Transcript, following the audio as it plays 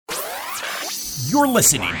You're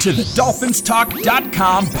listening to the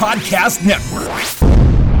DolphinsTalk.com podcast network.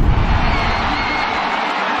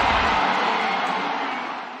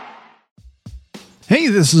 Hey,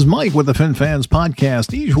 this is Mike with the FinFans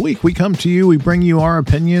Podcast. Each week we come to you, we bring you our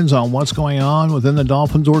opinions on what's going on within the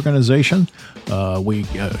Dolphins organization. We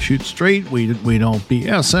shoot straight, we don't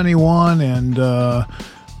BS anyone, and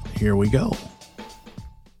here we go.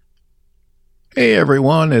 Hey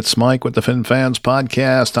everyone, it's Mike with the FinFans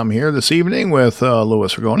Podcast. I'm here this evening with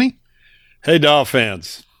Louis Rigoni. Hey,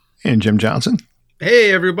 Dolphins. And Jim Johnson.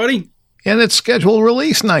 Hey everybody. And it's scheduled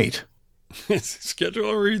release night.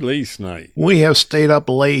 Schedule a release night. We have stayed up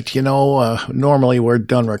late. Normally we're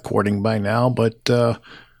done recording by now, but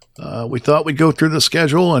we thought we'd go through the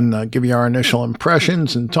schedule and give you our initial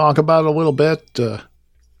impressions and talk about it a little bit.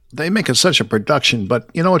 They make it such a production, but,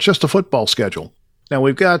 it's just a football schedule. Now,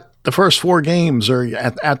 we've got the first 4 games are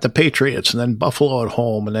at the Patriots, and then Buffalo at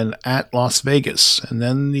home, and then at Las Vegas, and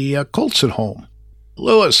then the Colts at home.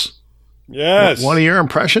 Louis. Yes. What are your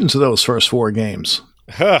impressions of those first 4 games?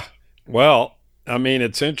 Well, I mean,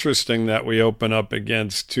 it's interesting that we open up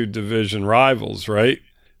against 2 division rivals, right?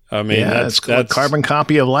 I mean, that's a carbon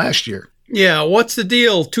copy of last year. Yeah, what's the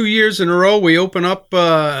deal? 2 years in a row we open up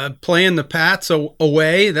playing the Pats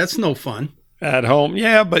away. That's no fun. At home,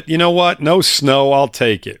 yeah, but you know what? No snow, I'll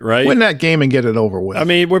take it, right? Win that game and get it over with. I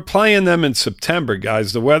mean, we're playing them in September,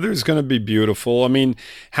 guys. The weather's going to be beautiful. I mean,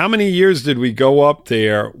 how many years did we go up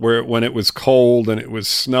there when it was cold and it was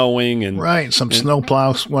snowing? Right, some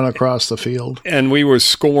snowplows went across the field. And we were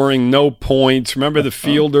scoring no points. Remember the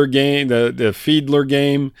Fiedler game, the Fiedler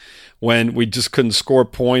game? When we just couldn't score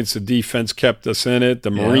points, the defense kept us in it. The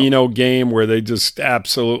Marino game where they just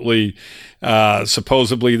absolutely,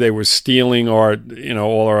 supposedly they were stealing our,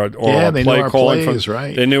 all our they play knew our calling. Plays,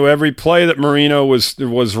 right. They knew every play that Marino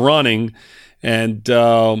was running. And,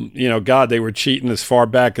 God, they were cheating as far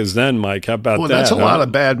back as then, Mike. How about that? Well, that's a lot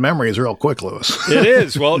of bad memories real quick, Louis. It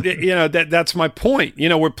is. Well, that's my point.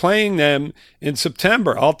 We're playing them in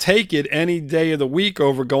September. I'll take it any day of the week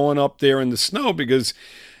over going up there in the snow because –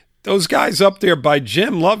 those guys up there by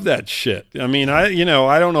Jim love that shit. I mean, I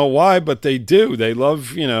don't know why, but they do. They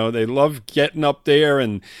love, they love getting up there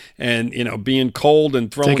and being cold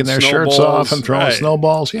and throwing taking their snowballs. shirts off and throwing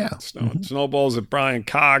snowballs. Yeah, snowballs at Brian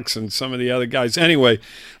Cox and some of the other guys. Anyway,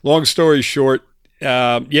 long story short,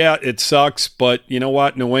 it sucks, but you know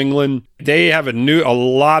what? New England, they have a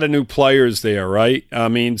lot of new players there, right? I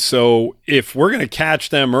mean, so if we're going to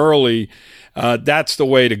catch them early. That's the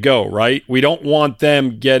way to go, right? We don't want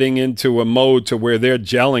them getting into a mode to where they're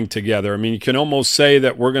gelling together. I mean, you can almost say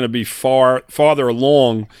that we're going to be farther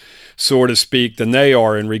along, so to speak, than they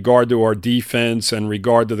are in regard to our defense and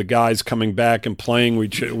regard to the guys coming back and playing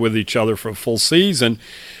with each other for a full season.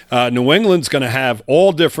 New England's going to have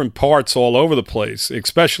all different parts all over the place,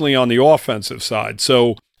 especially on the offensive side.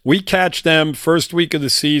 So we catch them first week of the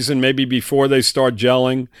season, maybe before they start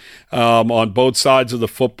gelling on both sides of the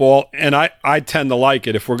football. And I tend to like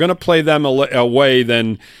it. If we're going to play them away,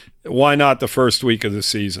 then why not the first week of the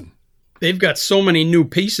season? They've got so many new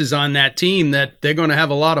pieces on that team that they're going to have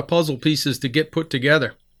a lot of puzzle pieces to get put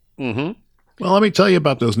together. Mm-hmm. Well, let me tell you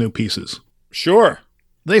about those new pieces. Sure.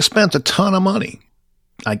 They spent a ton of money.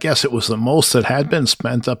 I guess it was the most that had been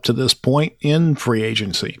spent up to this point in free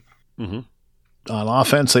agency. Mm-hmm. On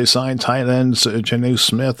offense, they signed tight ends Jonnu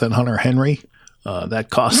Smith and Hunter Henry. That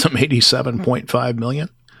cost them $87.5 million.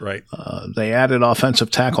 Right. They added offensive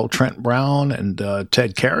tackle Trent Brown and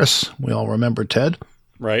Ted Karras. We all remember Ted.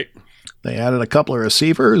 Right. They added a couple of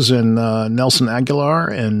receivers in Nelson Aguilar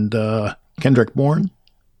and Kendrick Bourne.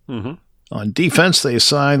 Mm-hmm. On defense, they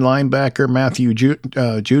signed linebacker Matthew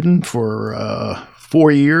Juden for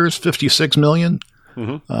 4 years, $56 million.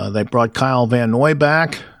 Mm-hmm. They brought Kyle Van Noy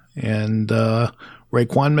back. And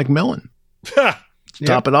Raekwon McMillan.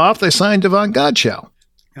 Top it off, they signed Devon Godchaux.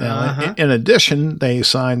 In addition, they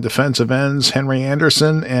signed defensive ends Henry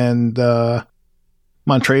Anderson and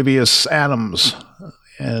Montravius Adams.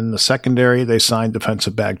 And the secondary, they signed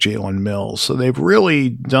defensive back Jalen Mills. So they've really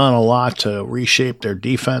done a lot to reshape their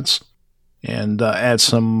defense and add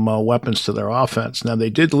some weapons to their offense. Now, they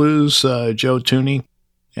did lose Joe Thuney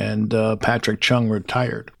and Patrick Chung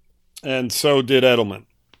retired. And so did Edelman.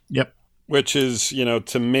 Yep. Which is,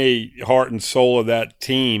 to me, heart and soul of that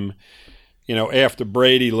team. After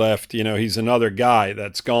Brady left, he's another guy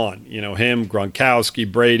that's gone. Him,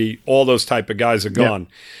 Gronkowski, Brady, all those type of guys are gone. Yep.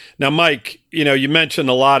 Now, Mike, you mentioned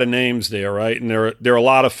a lot of names there, right? And there are a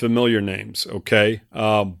lot of familiar names, okay?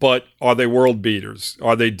 But are they world beaters?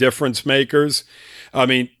 Are they difference makers? I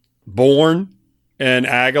mean, Bourne and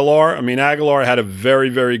Aguilar. I mean, Aguilar had a very,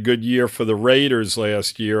 very good year for the Raiders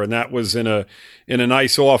last year, and that was in a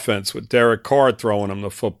nice offense with Derek Carr throwing him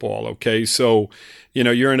the football. Okay, so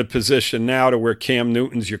you're in a position now to where Cam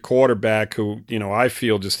Newton's your quarterback, who I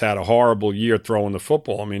feel just had a horrible year throwing the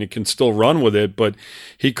football. I mean, he can still run with it, but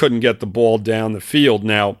he couldn't get the ball down the field.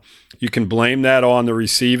 Now, you can blame that on the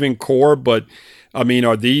receiving core, but I mean,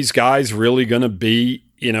 are these guys really going to be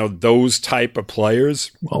those type of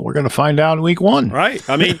players? Well, we're going to find out in week 1. Right.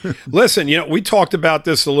 I mean, listen, we talked about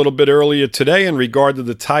this a little bit earlier today in regard to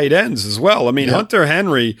the tight ends as well. I mean, Yep. Hunter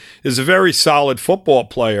Henry is a very solid football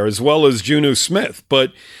player as well as Juju Smith,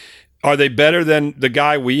 but are they better than the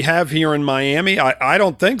guy we have here in Miami? I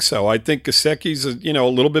don't think so. I think Gesicki's a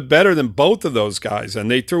little bit better than both of those guys,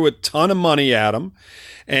 and they threw a ton of money at him.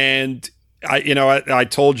 And I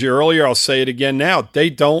told you earlier, I'll say it again now. They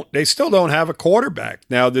still don't have a quarterback.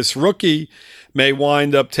 Now, this rookie may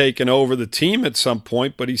wind up taking over the team at some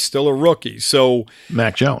point, but he's still a rookie. So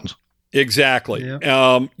Mac Jones. Exactly.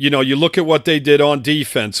 Yeah. You look at what they did on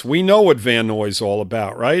defense. We know what Van Noy's all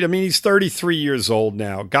about, right? I mean, he's 33 years old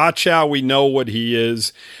now. Gottschall, we know what he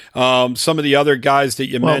is. Some of the other guys that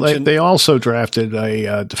you mentioned. They also drafted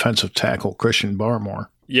a defensive tackle, Christian Barmore.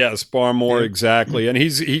 Yes, Barmore, exactly.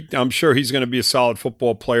 And I'm sure he's going to be a solid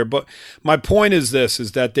football player. But my point is this,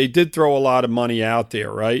 is that they did throw a lot of money out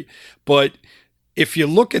there, right? But if you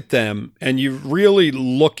look at them and you really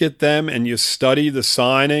look at them and you study the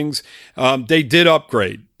signings, they did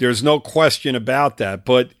upgrade. There's no question about that.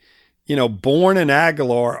 But Bourne and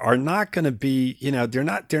Aguilar are not going to be, they're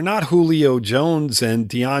not Julio Jones and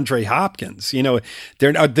DeAndre Hopkins.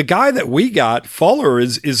 They're the guy that we got, Fuller,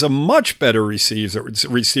 is a much better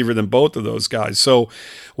receiver than both of those guys. So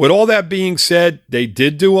with all that being said, they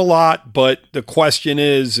did do a lot, but the question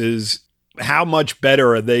is how much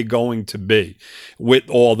better are they going to be with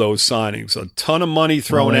all those signings? A ton of money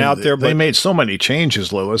thrown out there. But they made so many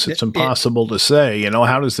changes, Lewis. It's impossible to say,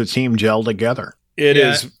 how does the team gel together? It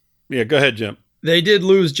is. Yeah, go ahead, Jim. They did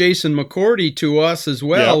lose Jason McCourty to us as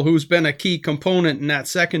well, Yep. who's been a key component in that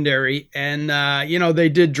secondary. And, they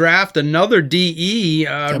did draft another DE,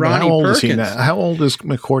 Ronnie how old Perkins. is he now? How old is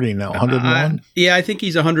McCourty now? 101? Yeah, I think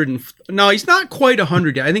he's 100. No, he's not quite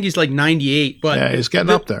 100 yet. I think he's like 98. But Yeah, he's getting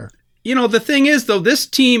up there. the thing is, though, this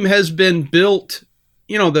team has been built.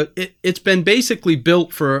 It's been basically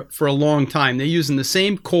built for a long time. They're using the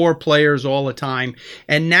same core players all the time,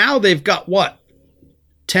 and now they've got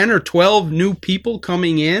 10 or 12 new people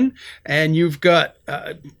coming in, and you've got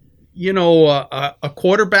a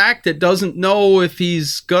quarterback that doesn't know if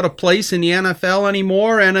he's got a place in the NFL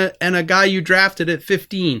anymore, and a guy you drafted at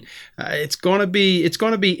 15. It's going to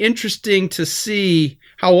be interesting to see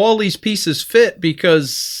how all these pieces fit,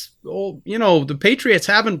 because the Patriots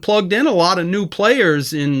haven't plugged in a lot of new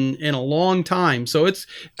players in a long time. So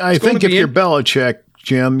I think if you're Belichick,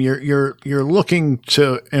 Jim, you're looking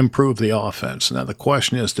to improve the offense. Now, the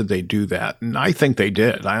question is, did they do that? And I think they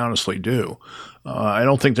did. I honestly do. I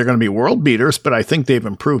don't think they're going to be world beaters, but I think they've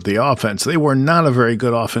improved the offense. They were not a very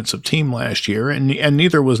good offensive team last year, and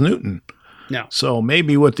neither was Newton. No. So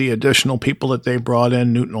maybe with the additional people that they brought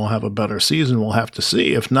in, Newton will have a better season. We'll have to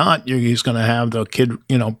see. If not, he's going to have the kid,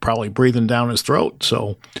 probably breathing down his throat.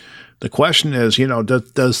 So the question is,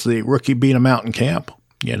 does the rookie beat him out in camp?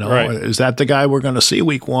 Right. Is that the guy we're going to see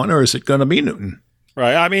week 1, or is it going to be Newton?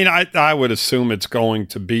 Right. I mean, I would assume it's going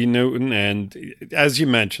to be Newton. And as you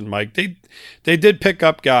mentioned, Mike, they did pick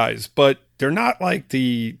up guys, but they're not like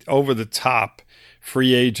the over-the-top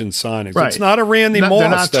free agent signings. Right. It's not a Randy Moss they're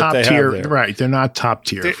not that top they tier, have there. right? They're not top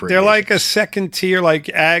tier. They're like a second tier. Like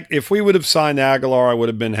if we would have signed Aguilar, I would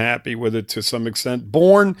have been happy with it to some extent.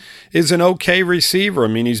 Bourne is an okay receiver. I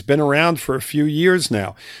mean, he's been around for a few years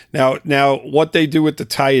now. Now, what they do with the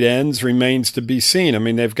tight ends remains to be seen. I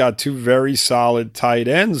mean, they've got 2 very solid tight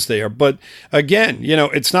ends there. But again,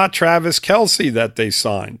 it's not Travis Kelce that they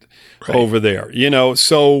signed over there.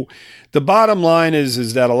 So. The bottom line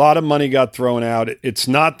is that a lot of money got thrown out. It's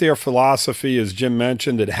not their philosophy, as Jim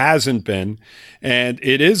mentioned. It hasn't been. And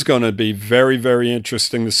it is going to be very, very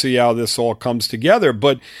interesting to see how this all comes together.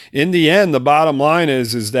 But in the end, the bottom line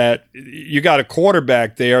is that you got a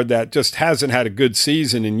quarterback there that just hasn't had a good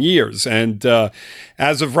season in years. And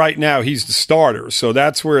as of right now, he's the starter. So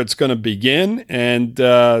that's where it's going to begin, and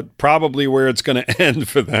probably where it's going to end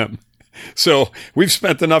for them. So we've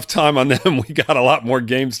spent enough time on them. We got a lot more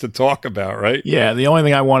games to talk about, right? Yeah, the only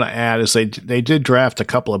thing I want to add is they did draft a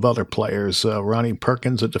couple of other players, Ronnie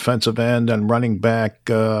Perkins, a defensive end, and running back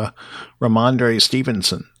Ramondre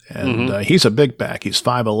Stevenson. And he's a big back. He's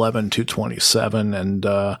 5'11", 227, and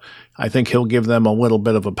I think he'll give them a little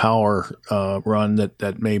bit of a power run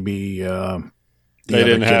that maybe the other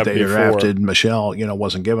didn't kid have they before. drafted, Michelle,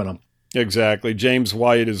 wasn't giving them. Exactly. James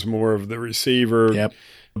White is more of the receiver. Yep.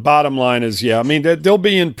 Bottom line is, I mean, they'll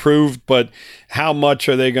be improved, but how much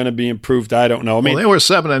are they going to be improved? I don't know. I mean, Well, they were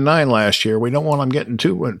 7-9 last year. We don't want them getting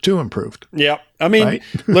too improved. yeah. I mean, Right?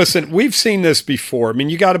 listen, we've seen this before. I mean,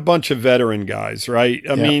 you got a bunch of veteran guys, right?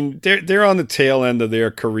 I mean, they're on the tail end of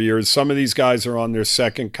their careers. Some of these guys are on their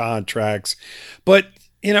second contracts, but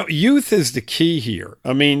youth is the key here.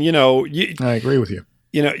 I mean, I agree with you.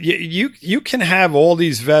 You can have all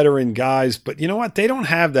these veteran guys, but you know what? They don't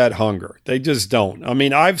have that hunger. They just don't. I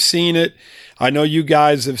mean, I've seen it. I know you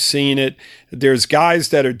guys have seen it. There's guys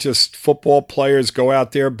that are just football players, go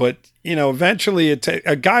out there, but eventually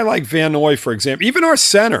a guy like Van Noy, for example, even our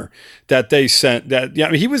center that they sent,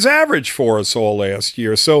 he was average for us all last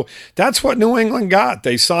year. So that's what New England got.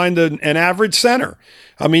 They signed an average center.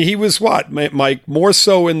 I mean, he was what, Mike, more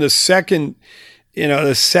so in the second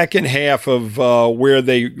half of where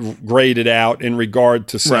they graded out in regard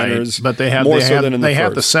to centers. Right. But they have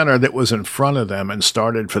the center that was in front of them and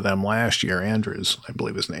started for them last year, Andrews, I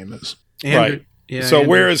believe his name is. Right. Yeah, so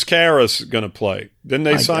where is Karras going to play? Didn't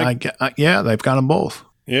they sign? Yeah, they've got them both.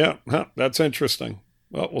 Yeah, that's interesting.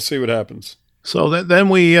 Well, we'll see what happens. So then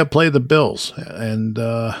we play the Bills, and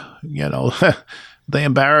they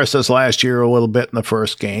embarrassed us last year a little bit in the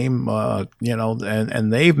first game,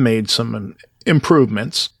 and they've made some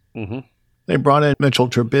improvements. Mm-hmm. They brought in Mitchell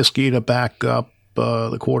Trubisky to back up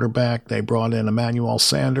the quarterback. They brought in Emmanuel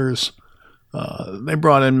Sanders. They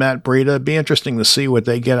brought in Matt Breida. It'd be interesting to see what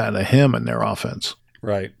they get out of him in their offense.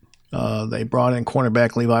 Right. They brought in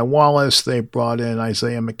cornerback Levi Wallace. They brought in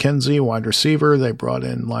Isaiah McKenzie, wide receiver. They brought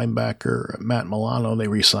in linebacker Matt Milano. They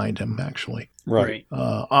re-signed him, actually. Right.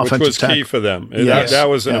 Offensive Which was key for them. Yes, that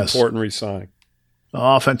was an important re-signing.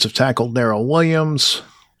 Offensive tackle Darrell Williams.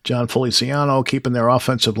 John Feliciano keeping their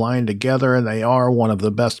offensive line together. They are one of the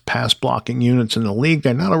best pass blocking units in the league.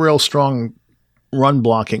 They're not a real strong run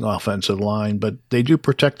blocking offensive line, but they do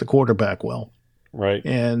protect the quarterback well. Right.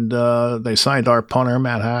 And they signed our punter,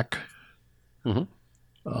 Matt Hack.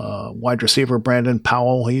 Mm-hmm. Wide receiver Brandon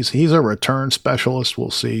Powell. He's a return specialist. We'll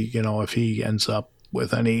see, if he ends up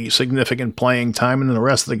with any significant playing time. And the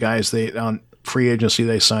rest of the guys on free agency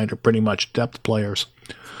they signed are pretty much depth players.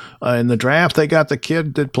 In the draft, they got the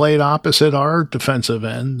kid that played opposite our defensive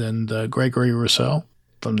end, and Gregory Rousseau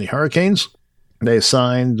from the Hurricanes. They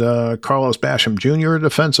signed Carlos Basham Jr.,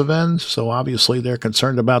 defensive end, so obviously they're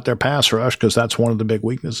concerned about their pass rush because that's one of the big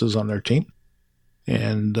weaknesses on their team.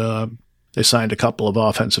 And they signed a couple of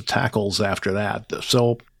offensive tackles after that.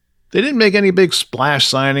 So they didn't make any big splash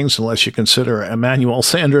signings unless you consider Emmanuel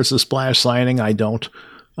Sanders a splash signing. I don't.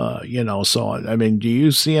 So, I mean, do you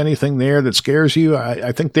see anything there that scares you?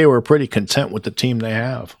 I think they were pretty content with the team they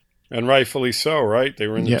have. And rightfully so, right? They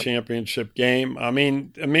were in the championship game. I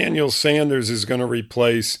mean, Emmanuel Sanders is going to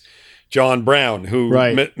replace John Brown, who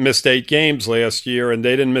missed 8 games last year, and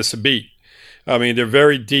they didn't miss a beat. I mean, they're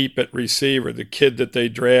very deep at receiver. The kid that they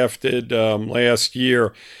drafted last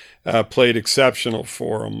year played exceptional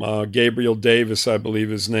for them. Gabriel Davis, I believe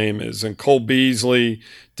his name is, and Cole Beasley,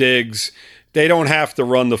 Diggs. They don't have to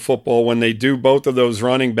run the football. When they do, both of those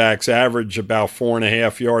running backs average about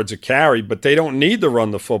 4.5 yards a carry, but they don't need to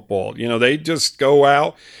run the football. They just go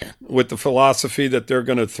out with the philosophy that they're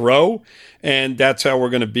going to throw, and that's how we're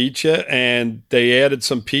going to beat you. And they added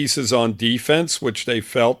some pieces on defense, which they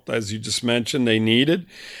felt, as you just mentioned, they needed.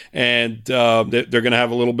 And they're going to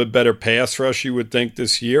have a little bit better pass rush, you would think,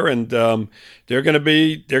 this year. And they're going to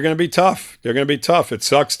be tough. They're going to be tough. It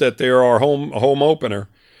sucks that they're our home opener.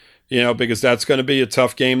 Because that's going to be a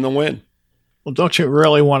tough game to win. Well, don't you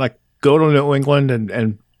really want to go to New England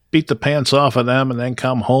and beat the pants off of them and then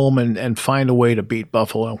come home and find a way to beat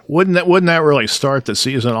Buffalo? Wouldn't that really start the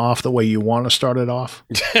season off the way you want to start it off?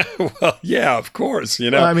 Well, yeah, of course.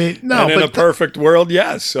 I mean, no. And in a perfect world,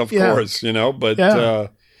 yes, of course.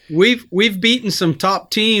 But we've beaten some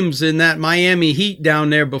top teams in that Miami Heat down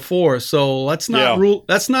there before, so let's not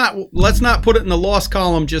put it in the loss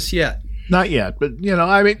column just yet. Not yet, but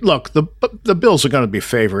I mean, look, the Bills are going to be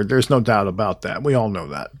favored. There's no doubt about that. We all know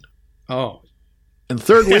that. Oh, and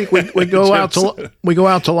third week we go out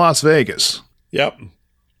to Las Vegas. Yep,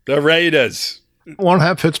 the Raiders won't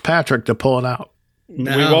have Fitzpatrick to pull it out.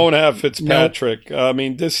 No. We won't have Fitzpatrick. Nope. I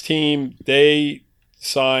mean, this team, they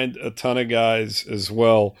signed a ton of guys as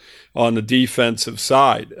well on the defensive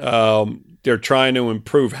side. They're trying to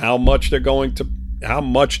improve. How much they're going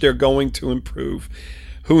to improve.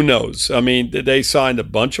 who knows? I mean, they signed a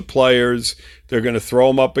bunch of players. They're going to throw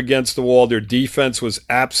them up against the wall. Their defense was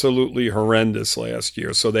absolutely horrendous last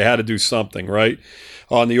year, so they had to do something, right?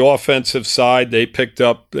 On the offensive side, they picked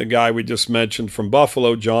up the guy we just mentioned from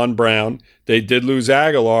Buffalo, John Brown. They did lose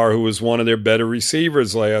Aguilar, who was one of their better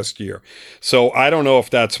receivers last year. So I don't know if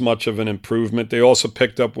that's much of an improvement. They also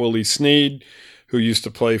picked up Willie Snead, who used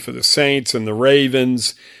to play for the Saints and the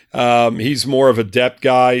Ravens. He's more of a depth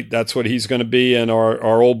guy. That's what he's going to be. And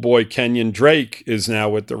our old boy Kenyon Drake is now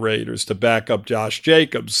with the Raiders to back up Josh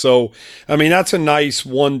Jacobs. So, I mean, that's a nice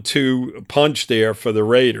 1-2 punch there for the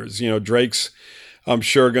Raiders. You know, Drake's, I'm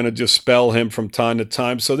sure, going to just spell him from time to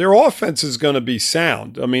time. So their offense is going to be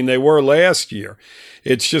sound. I mean, they were last year.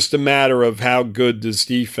 It's just a matter of how good this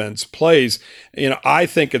defense plays. You know, I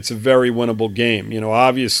think it's a very winnable game. You know,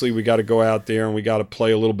 obviously we got to go out there and we got to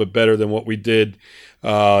play a little bit better than what we did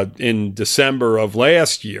in December of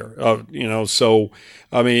last year. You know, so,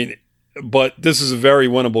 I mean, but this is a very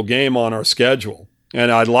winnable game on our schedule.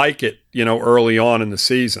 And I like it, you know, early on in the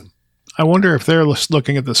season. I wonder if they're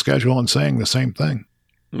looking at the schedule and saying the same thing.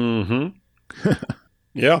 Mm-hmm.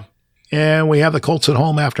 Yeah. And we have the Colts at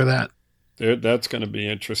home after that. That's going to be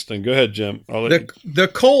interesting. Go ahead, Jim. The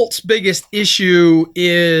Colts' biggest issue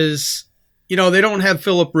is, you know, they don't have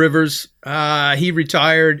Phillip Rivers. He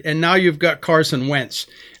retired, and now you've got Carson Wentz.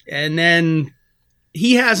 And then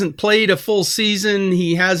he hasn't played a full season.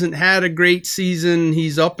 He hasn't had a great season.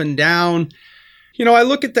 He's up and down. You know, I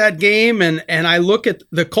look at that game and I look at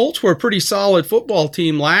the Colts were a pretty solid football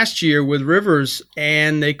team last year with Rivers,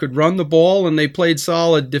 and they could run the ball and they played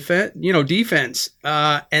solid defense.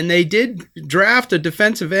 And they did draft a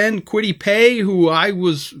defensive end, Kwity Paye, who I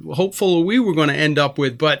was hopeful we were going to end up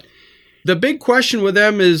with. But the big question with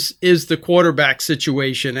them is the quarterback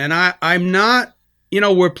situation. And I'm not, you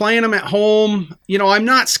know, we're playing them at home. You know, I'm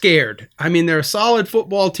not scared. I mean, they're a solid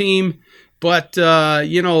football team, but,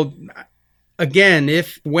 you know, again,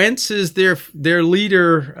 if Wentz is their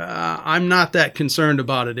leader, I'm not that concerned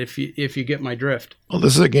about it. If you get my drift. Well,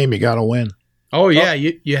 this is a game you got to win. Oh yeah,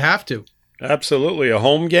 you have to. Absolutely, a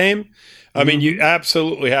home game. I mean, you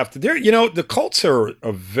absolutely have to. You know, the Colts are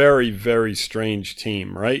a very, very strange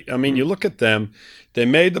team, right? I mean, you look at them. They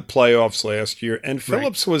made the playoffs last year, and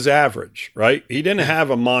Phillips was average, right? He didn't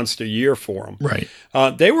have a monster year for him. Right.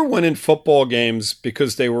 They were winning football games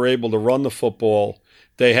because they were able to run the football.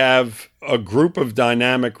 They have a group of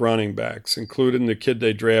dynamic running backs, including the kid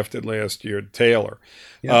they drafted last year, Taylor.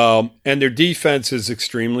 Yeah. And their defense is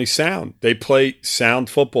extremely sound. They play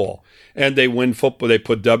sound football, and they win football. They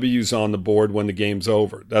put W's on the board when the game's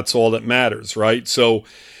over. That's all that matters, right? So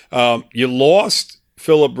you lost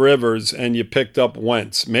Phillip Rivers and you picked up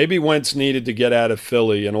Wentz. Maybe Wentz needed to get out of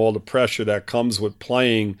Philly and all the pressure that comes with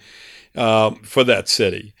playing for that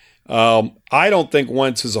city. I don't think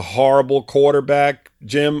Wentz is a horrible quarterback,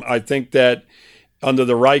 Jim. I think that under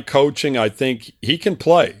the right coaching, I think he can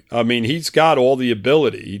play. I mean, he's got all the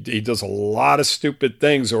ability. He does a lot of stupid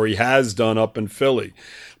things, or he has done up in Philly.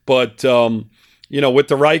 But, you know, with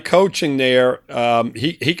the right coaching there,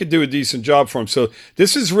 he could do a decent job for him. So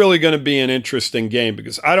this is really going to be an interesting game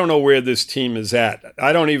because I don't know where this team is at.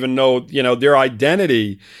 I don't even know, you know, their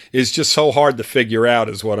identity is just so hard to figure out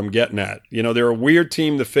is what I'm getting at. You know, they're a weird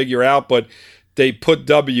team to figure out, but they put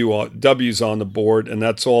W's on the board, and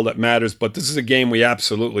that's all that matters. But this is a game we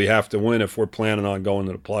absolutely have to win if we're planning on going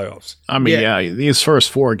to the playoffs. I mean, yeah these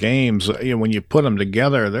first four games, you know, when you put them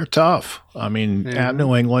together, they're tough. I mean, at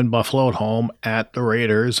New England, Buffalo at home, at the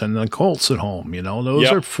Raiders, and the Colts at home. You know, those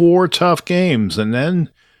are four tough games. And then,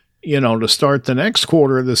 you know, to start the next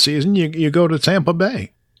quarter of the season, you go to Tampa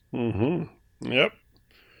Bay. Mm-hmm.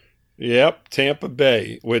 Yep, Tampa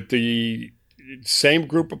Bay with the same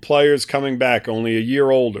group of players coming back, only a year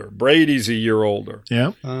older. Brady's a year older.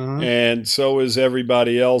 Yeah. And so is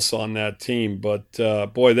everybody else on that team.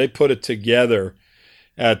 But, boy, they put it together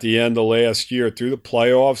at the end of last year through the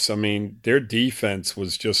playoffs. I mean, their defense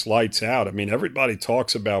was just lights out. I mean, everybody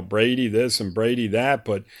talks about Brady this and Brady that,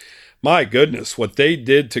 but my goodness, what they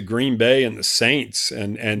did to Green Bay and the Saints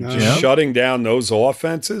and just shutting down those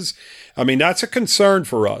offenses, I mean, that's a concern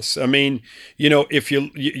for us. I mean, you know, if you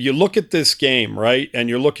look at this game, right, and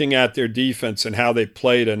you're looking at their defense and how they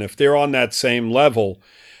played, and if they're on that same level,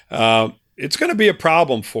 it's going to be a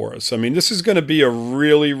problem for us. I mean, this is going to be a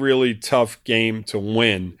really, really tough game to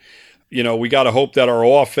win. You know, we got to hope that our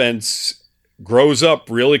offense grows up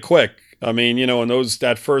really quick. I mean, you know, in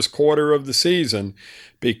that first quarter of the season,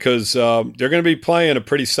 because they're going to be playing a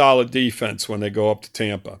pretty solid defense when they go up to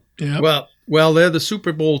Tampa. Yeah. Well, they're the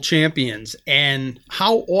Super Bowl champions. And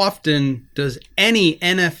how often does any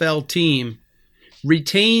NFL team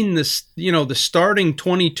retain the starting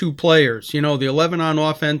 22 players, the 11 on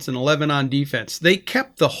offense and 11 on defense. They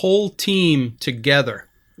kept the whole team together.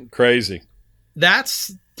 Crazy.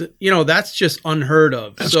 That's just unheard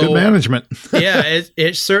of. That's good management. Yeah,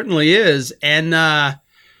 it certainly is. And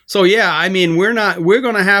so yeah, I mean, we're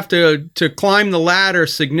going to have to climb the ladder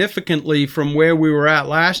significantly from where we were at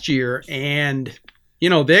last year, and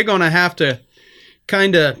they're going to have to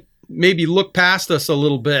kind of maybe look past us a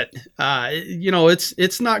little bit.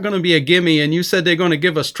 It's not going to be a gimme. And you said they're going to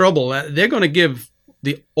give us trouble. They're going to give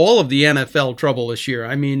all of the NFL trouble this year.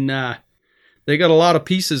 I mean, they got a lot of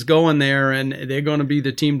pieces going there, and they're going to be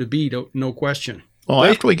the team to beat, no question. Well,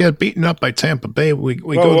 after we get beaten up by Tampa Bay, we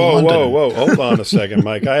go to London. Whoa. Hold on a second,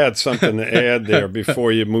 Mike. I had something to add there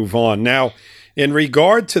before you move on. Now, in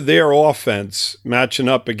regard to their offense matching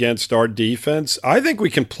up against our defense, I think we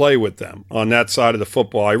can play with them on that side of the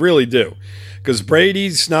football. I really do. Because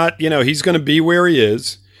Brady's not, he's going to be where he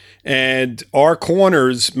is. And our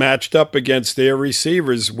corners matched up against their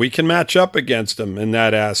receivers, we can match up against them in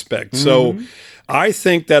that aspect. Mm-hmm. So I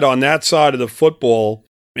think that on that side of the football,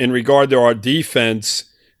 in regard to our defense,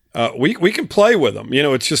 we can play with them.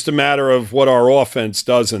 It's just a matter of what our offense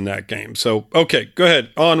does in that game. So, okay, go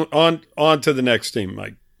ahead. On to the next team,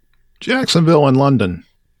 Mike. Jacksonville and London.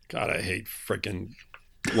 God, I hate freaking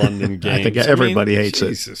London games. I think everybody hates it.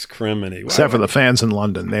 Jesus criminy. Except for the fans in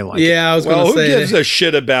London. They like it. Yeah, I was going to say. Who gives a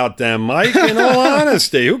shit about them, Mike? In all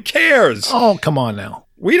honesty, who cares? Oh, come on now.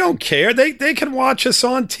 We don't care. They can watch us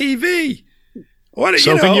on TV.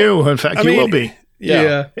 So can you. In fact, you will be.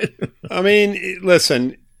 Yeah. I mean,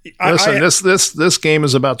 listen. This game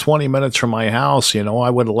is about 20 minutes from my house. I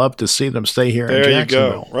would love to see them stay here in Jacksonville.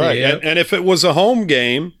 There you go. Right. Yeah. And if it was a home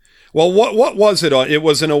game, well, what was it? It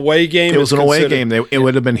was an away game. It was an away game. It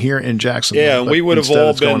would have been here in Jacksonville. Yeah, and we would have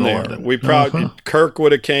all been there. London. We probably Kirk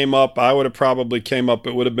would have came up. I would have probably came up.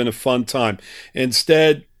 It would have been a fun time.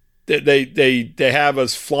 Instead, they have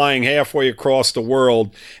us flying halfway across the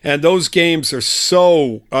world, and those games are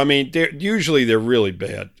so. I mean, they're really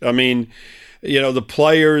bad. I mean, the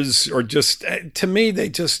players are just, to me, they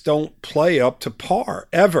just don't play up to par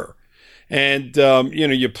ever. And,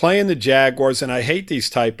 you're playing the Jaguars, and I hate these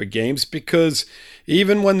type of games because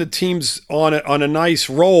even when the team's on a nice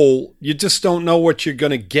roll, you just don't know what you're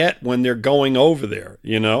going to get when they're going over there,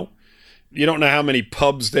 You don't know how many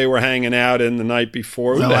pubs they were hanging out in the night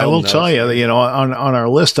before. Well, I will tell you, on our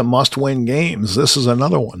list of must-win games, this is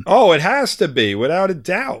another one. Oh, it has to be, without a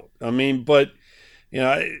doubt. I mean, but... do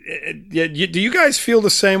you guys feel the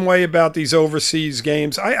same way about these overseas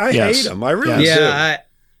games? I hate them. I really do. Yeah,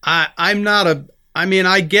 I'm not I mean,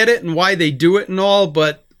 I get it and why they do it and all,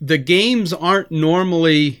 but the games aren't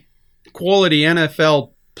normally quality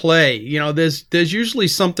NFL play. There's usually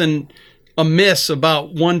something amiss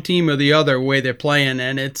about one team or the other way they're playing,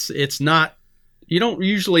 and it's not. You don't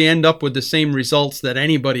usually end up with the same results that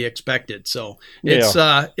anybody expected. So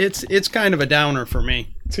it's kind of a downer for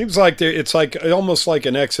me. Seems like it's almost like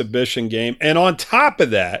an exhibition game. And on top of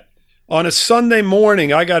that, on a Sunday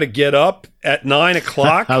morning, I got to get up at 9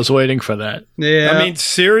 o'clock. I was waiting for that. Yeah. I mean,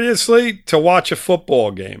 seriously, to watch a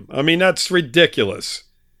football game. I mean, that's ridiculous.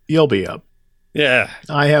 You'll be up. Yeah.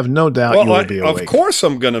 I have no doubt you will be awake. Of course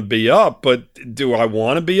I'm going to be up, but do I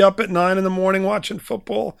want to be up at 9 in the morning watching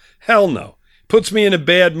football? Hell no. Puts me in a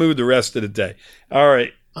bad mood the rest of the day. All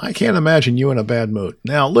right. I can't imagine you in a bad mood.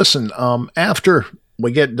 Now, listen, after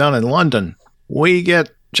we get done in London, we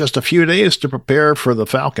get just a few days to prepare for the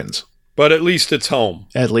Falcons. But at least it's home.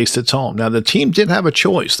 At least it's home. Now, the team did have a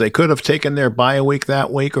choice. They could have taken their bye week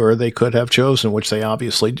that week, or they could have chosen, which they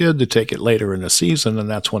obviously did, to take it later in the season, and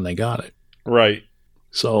that's when they got it. Right.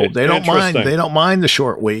 So they don't mind. They don't mind the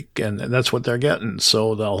short week, and that's what they're getting.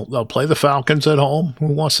 So they'll play the Falcons at home. Who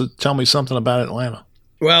wants to tell me something about Atlanta?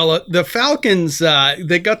 Well, the Falcons,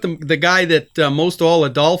 they got the guy that most all the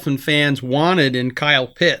Dolphin fans wanted in Kyle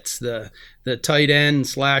Pitts, the tight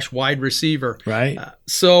end / wide receiver. Right.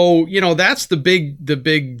 So that's the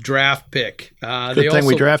big draft pick. Good thing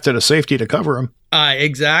we drafted a safety to cover him.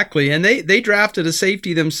 Exactly, and they drafted a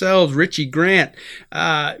safety themselves, Richie Grant.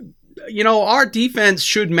 Our defense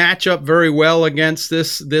should match up very well against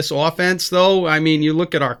this offense, though. I mean, you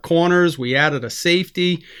look at our corners, we added a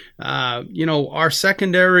safety. Our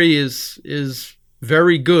secondary is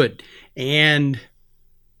very good, and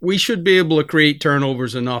we should be able to create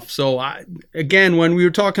turnovers enough. So, again, when we were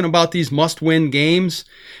talking about these must-win games,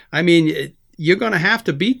 I mean, you're going to have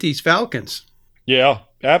to beat these Falcons. Yeah,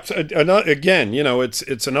 absolutely. Again,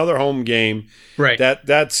 it's another home game. Right.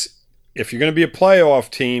 That's. If you're going to be a playoff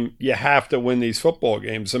team, you have to win these football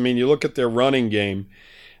games. I mean, you look at their running game.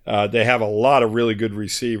 They have a lot of really good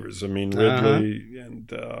receivers. I mean, Ridley and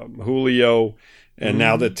Julio, and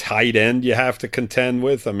now the tight end you have to contend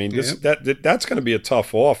with. I mean, that's going to be a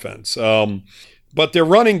tough offense. But their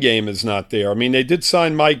running game is not there. I mean, they did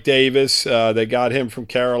sign Mike Davis. They got him from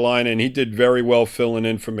Carolina, and he did very well filling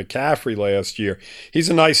in for McCaffrey last year. He's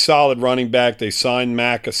a nice, solid running back. They signed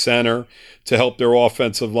Mack, a center, to help their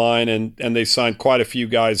offensive line, and they signed quite a few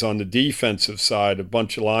guys on the defensive side, a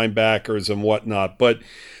bunch of linebackers and whatnot. But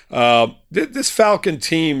this Falcon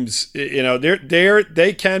teams,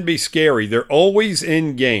 they can be scary. They're always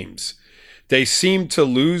in games. They seem to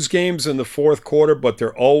lose games in the fourth quarter, but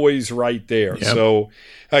they're always right there. Yep. So,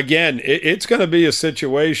 again, it's going to be a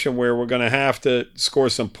situation where we're going to have to score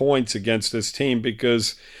some points against this team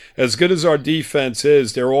because as good as our defense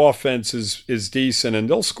is, their offense is decent, and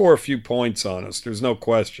they'll score a few points on us. There's no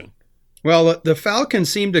question. Well, the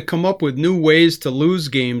Falcons seem to come up with new ways to lose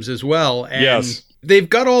games as well. And yes. They've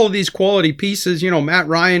got all of these quality pieces. Matt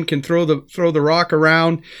Ryan can throw the rock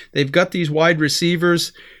around. They've got these wide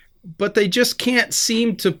receivers. But they just can't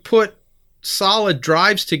seem to put solid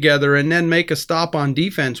drives together and then make a stop on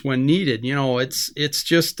defense when needed. It's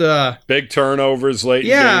just big turnovers late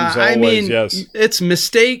in games. Always, yes. It's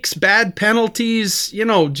mistakes, bad penalties.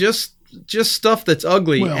 Just stuff that's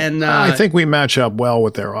ugly. Well, and I think we match up well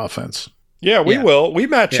with their offense. Yeah, we will. We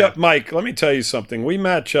match up, Mike. Let me tell you something. We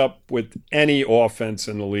match up with any offense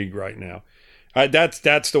in the league right now.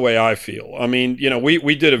 That's the way I feel. I mean,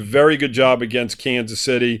 we did a very good job against Kansas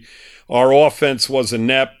City. Our offense was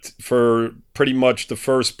inept for pretty much the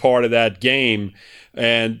first part of that game,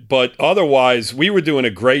 but otherwise we were doing a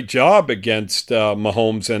great job against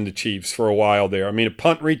Mahomes and the Chiefs for a while there. I mean, a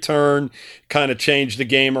punt return kind of changed the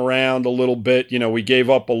game around a little bit. We gave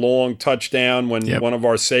up a long touchdown when one of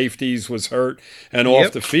our safeties was hurt and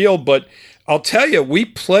off the field. But I'll tell you, we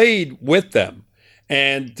played with them.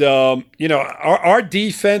 And, our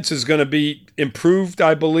defense is going to be improved,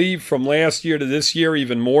 I believe, from last year to this year,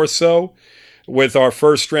 even more so with our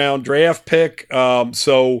first-round draft pick.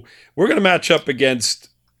 So we're going to match up against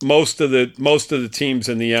most of the teams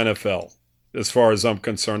in the NFL, as far as I'm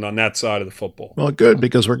concerned, on that side of the football. Well, good,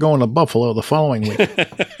 because we're going to Buffalo the following week.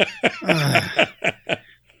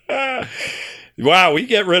 Wow, we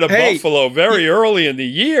get rid of Buffalo very early in the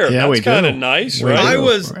year. Yeah, that's kind of nice, right?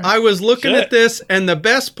 I was looking at this, and the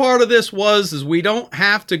best part of this is we don't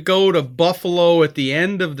have to go to Buffalo at the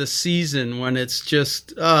end of the season when it's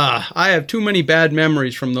just I have too many bad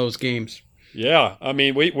memories from those games. Yeah, I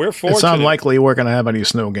mean, we're fortunate. It's unlikely we're going to have any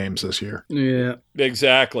snow games this year. Yeah.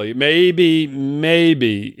 Exactly.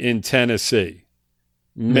 Maybe in Tennessee.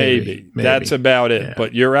 Maybe. That's about it. Yeah.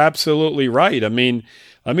 But you're absolutely right. I mean,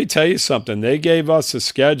 let me tell you something. They gave us a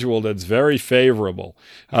schedule that's very favorable.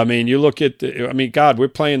 I mean, you look at we're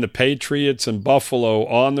playing the Patriots and Buffalo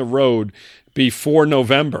on the road before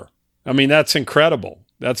November. I mean, that's incredible.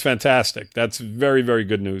 That's fantastic. That's very, very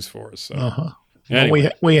good news for us. So. Anyway.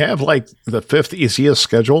 Well, we have like the fifth easiest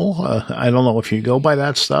schedule. I don't know if you go by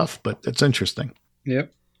that stuff, but it's interesting.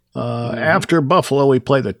 Yep. After Buffalo, we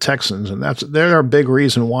play the Texans, and they're a big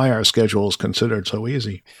reason why our schedule is considered so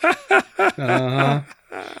easy.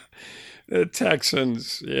 The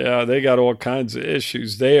Texans, they got all kinds of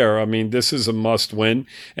issues there. I mean, this is a must-win.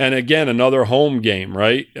 And again, another home game,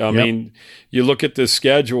 right? I mean, you look at this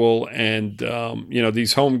schedule, and,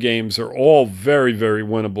 these home games are all very, very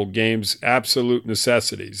winnable games, absolute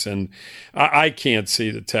necessities. And I can't see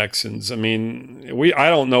the Texans. I mean, I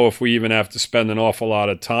don't know if we even have to spend an awful lot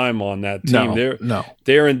of time on that team.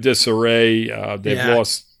 They're in disarray. They've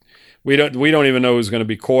lost. We don't even know who's going to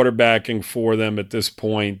be quarterbacking for them at this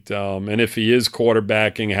point. And if he is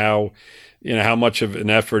quarterbacking, how much of an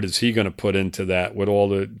effort is he going to put into that with all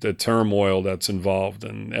the turmoil that's involved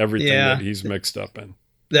and everything that he's mixed up in?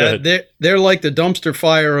 They're like the dumpster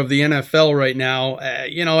fire of the NFL right now,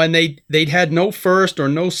 and they'd had no first or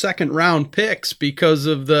no second round picks because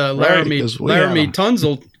of the Laramie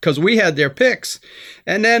Tunsil, because we had their picks.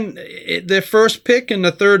 And then their first pick in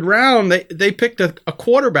the third round, they picked a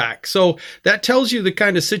quarterback. So that tells you the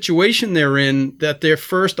kind of situation they're in, that their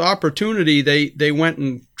first opportunity, they went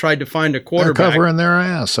and tried to find a quarterback. They're covering their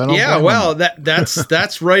ass.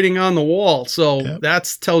 That's writing on the wall. So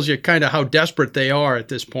that tells you kind of how desperate they are at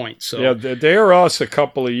this point. So they're us a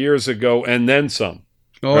couple of years ago and then some.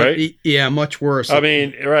 Oh, right? Yeah, much worse. I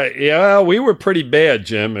mean, right. Yeah, we were pretty bad,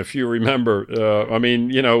 Jim, if you remember.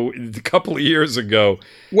 A couple of years ago.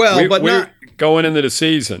 Well, we're going into the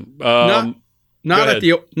season. Not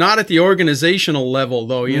at the organizational level,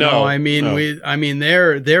 though. You know, I mean,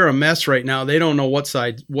 no. they're a mess right now. They don't know what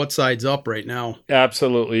side's up right now.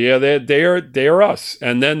 Absolutely, yeah. They're us,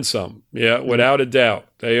 and then some. Yeah, without a doubt,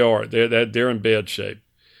 they are. They're in bad shape.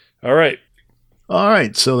 All right.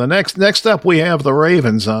 So the next up, we have the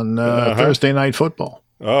Ravens on Thursday Night Football.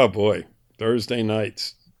 Oh boy, Thursday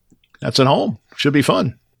nights. That's at home. Should be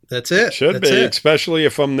fun. That's it. Should be, especially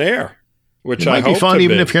if I'm there. Which it might be fun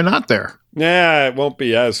even if you're not there. Nah, it won't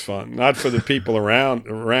be as fun. Not for the people around.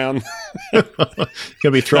 Gonna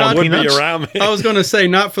be throwing peanuts. Be around me. I was going to say,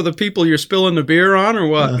 not for the people you're spilling the beer on, or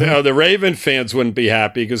what? No, the Raven fans wouldn't be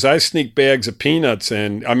happy because I sneak bags of peanuts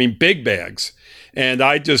in. I mean, big bags, and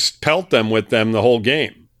I just pelt them with them the whole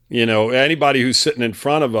game. You know, anybody who's sitting in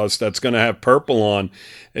front of us that's going to have purple on,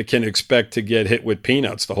 it can expect to get hit with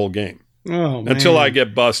peanuts the whole game. Oh, man. Until I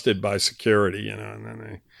get busted by security, you know, and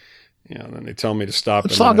then they tell me to stop.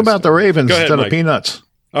 Let's talk about the Ravens instead of peanuts.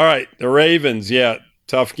 All right, the Ravens. Yeah,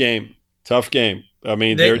 tough game. I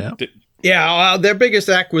mean, their biggest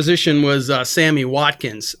acquisition was Sammy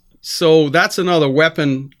Watkins. So that's another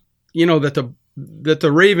weapon, you know, that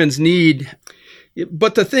the Ravens need.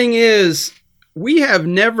 But the thing is, we have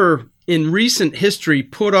never in recent history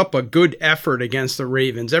put up a good effort against the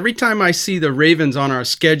Ravens. Every time I see the Ravens on our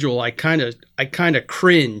schedule, I kind of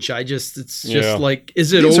cringe. It's just like,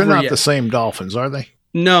 is it These over are not yet? the same Dolphins, are they?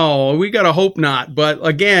 No, we got to hope not. But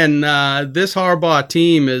again, this Harbaugh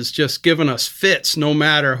team is just giving us fits, no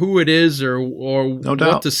matter who it is or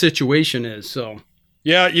what the situation is. So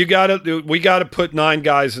yeah, we got to put 9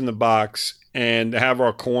 guys in the box and have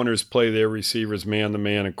our corners play their receivers man to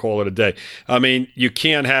man and call it a day. I mean, you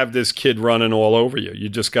can't have this kid running all over you. You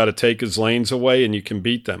just got to take his lanes away and you can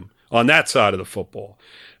beat them on that side of the football.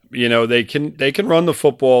 You know, they can run the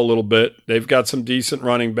football a little bit. They've got some decent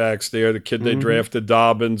running backs there. The kid they drafted,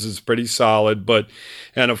 Dobbins, is pretty solid.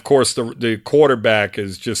 And of course, the quarterback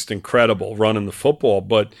is just incredible running the football.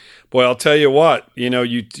 But boy, I'll tell you what, you know,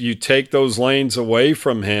 you take those lanes away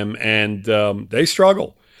from him and they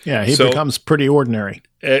struggle. Yeah, he becomes pretty ordinary.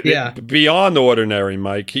 Beyond ordinary,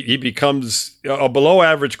 Mike. He becomes a below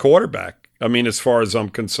average quarterback. I mean, as far as I'm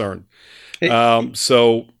concerned.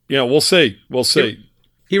 So, you know, we'll see.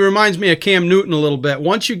 He reminds me of Cam Newton a little bit.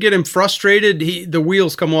 Once you get him frustrated, the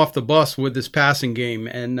wheels come off the bus with this passing game.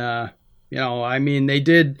 And, you know, I mean, they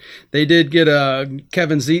did get a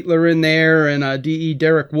Kevin Zietler in there and a D.E.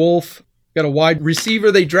 Derek Wolfe. Got a wide receiver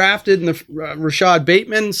they drafted in the Rashad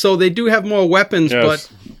Bateman. So they do have more weapons, but,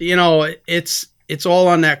 you know, it's all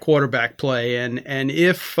on that quarterback play. And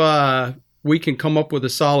if we can come up with a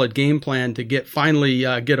solid game plan to finally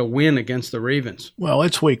get a win against the Ravens. Well,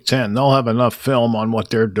 it's week 10. They'll have enough film on what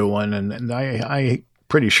they're doing, and I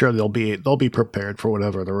pretty sure they'll be prepared for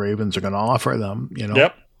whatever the Ravens are going to offer them. You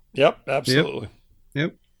know. Yep, absolutely.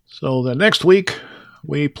 Yep. So the next week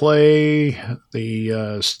we play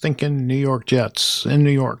the stinking New York Jets in New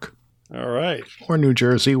York. All right. Or New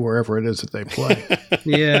Jersey, wherever it is that they play.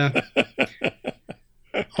 Yeah.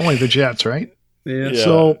 Only the Jets, right? Yeah.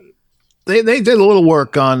 So. They did a little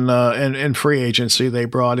work on in free agency. They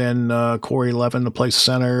brought in Corey Levin to play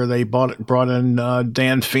center. They brought in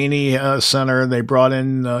Dan Feeney center. They brought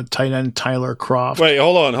in tight end Tyler Kroft. Wait,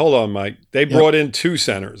 hold on, Mike. They brought in 2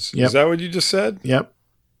 centers. Is that what you just said? Yep.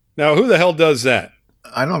 Now, who the hell does that?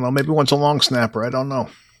 I don't know. Maybe one's a long snapper. I don't know.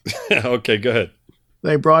 Okay, go ahead.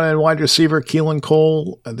 They brought in wide receiver Keelan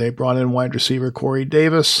Cole. They brought in wide receiver Corey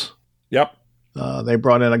Davis. Yep. They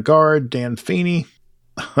brought in a guard, Dan Feeney.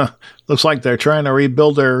 Looks like they're trying to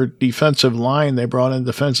rebuild their defensive line. They brought in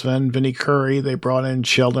defensive end Vinnie Curry. They brought in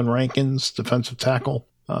Sheldon Rankins, defensive tackle.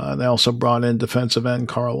 They also brought in defensive end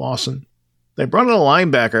Carl Lawson. They brought in a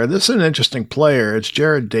linebacker. This is an interesting player. It's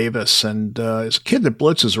Jared Davis, and he's a kid that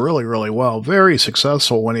blitzes really, really well. Very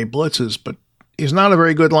successful when he blitzes, but he's not a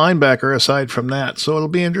very good linebacker aside from that. So it'll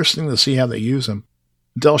be interesting to see how they use him.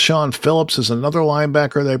 Delshawn Phillips is another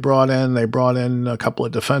linebacker they brought in. They brought in a couple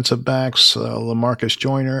of defensive backs, LaMarcus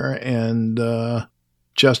Joyner and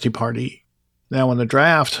Justy Pardee. Now in the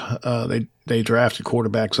draft, they drafted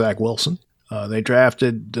quarterback Zach Wilson. They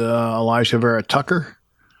drafted Elijah Vera Tucker.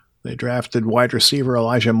 They drafted wide receiver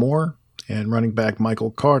Elijah Moore and running back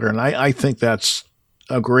Michael Carter. And I think that's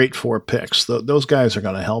a great 4 picks. Those guys are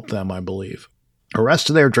going to help them, I believe. The rest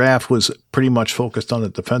of their draft was pretty much focused on the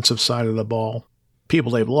defensive side of the ball.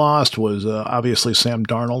 People they've lost was obviously Sam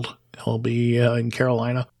Darnold. He'll be in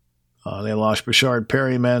Carolina. They lost Bashard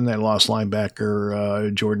Perryman. They lost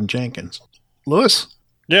linebacker Jordan Jenkins. Lewis?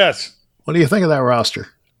 Yes. What do you think of that roster?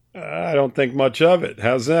 I don't think much of it.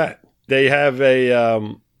 How's that? They have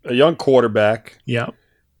a young quarterback. Yeah.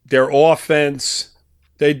 Their offense,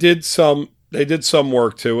 they did some They did some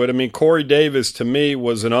work to it. I mean, Corey Davis, to me,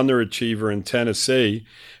 was an underachiever in Tennessee.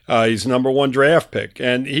 He's #1 draft pick,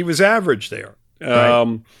 and he was average there.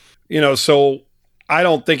 Right. So I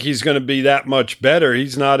don't think he's going to be that much better.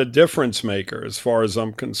 He's not a difference maker as far as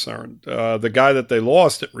I'm concerned. The guy that they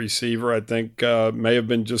lost at receiver, I think, may have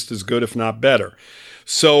been just as good, if not better.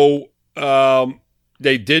 So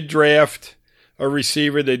they did draft a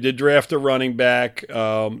receiver. They did draft a running back.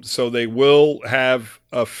 So they will have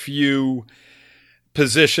a few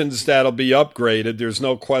positions that'll be upgraded. There's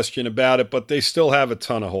no question about it, but they still have a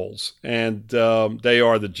ton of holes, and they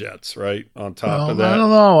are the Jets, right? On top of that, I don't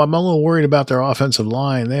know. I'm a little worried about their offensive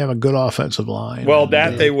line. They have a good offensive line. Well,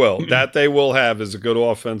 they will. That they will have is a good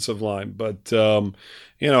offensive line, but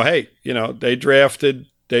they drafted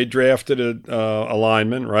a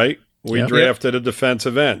lineman, right? We drafted a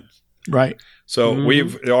defensive end, right? So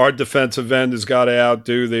our defensive end has got to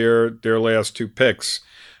outdo their last 2 picks,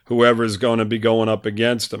 whoever is going to be going up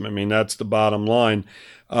against them. I mean, that's the bottom line.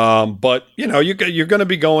 But, you're going to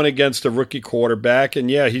be going against a rookie quarterback, and,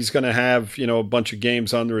 he's going to have, a bunch of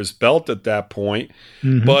games under his belt at that point.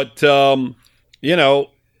 Mm-hmm. But,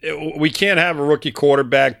 we can't have a rookie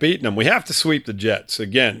quarterback beating them. We have to sweep the Jets.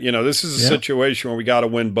 Again, this is a situation where we got to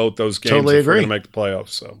win both those games totally if we're agree. going to make the playoffs.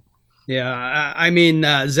 So. Yeah, I mean,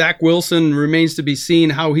 Zach Wilson remains to be seen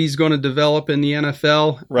how he's going to develop in the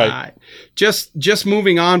NFL. Right. Just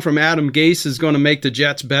moving on from Adam Gase is going to make the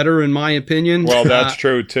Jets better, in my opinion. Well, that's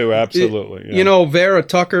true too. Absolutely. Vera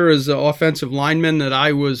Tucker is an offensive lineman that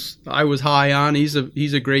I was high on. He's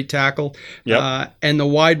a great tackle. Yep. And the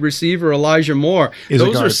wide receiver Elijah Moore. Is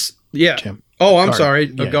a guard. Tim. Oh, I'm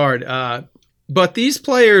sorry, a guard. But these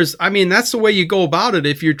players, I mean, that's the way you go about it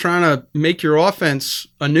if you're trying to make your offense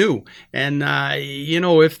anew. And,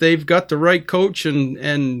 if they've got the right coach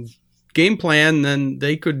and game plan, then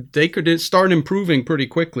they could start improving pretty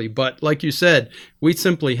quickly. But like you said, we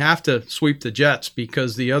simply have to sweep the Jets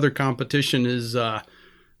because the other competition is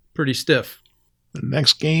pretty stiff. The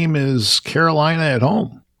next game is Carolina at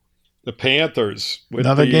home. The Panthers.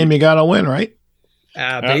 Another game you got to win, right?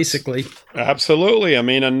 Basically. Absolutely. I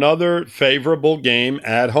mean, another favorable game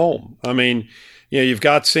at home. I mean, you've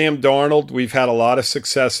got Sam Darnold. We've had a lot of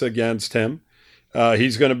success against him.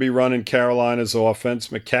 He's going to be running Carolina's offense.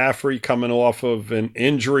 McCaffrey coming off of an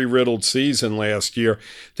injury-riddled season last year.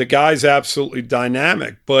 The guy's absolutely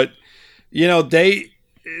dynamic. But,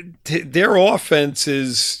 their offense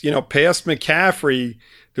is, past McCaffrey,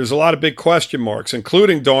 there's a lot of big question marks,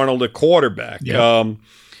 including Darnold at quarterback. Yeah.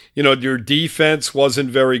 Your defense wasn't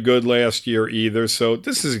very good last year either. So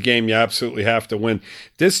this is a game you absolutely have to win.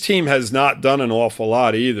 This team has not done an awful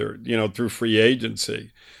lot either, through free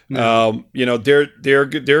agency. No.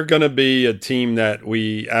 They're going to be a team that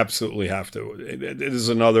we absolutely have to. It is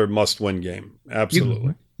another must-win game.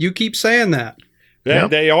 Absolutely. You keep saying that. Yeah,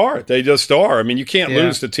 They are. They just are. I mean, you can't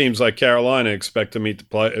lose to teams like Carolina and expect to make the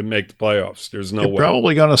playoffs. There's no way. You're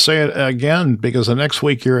probably going to say it again because the next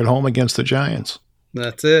week you're at home against the Giants.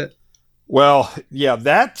 That's it. Well,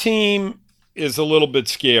 that team is a little bit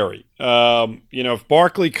scary. If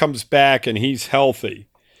Barkley comes back and he's healthy,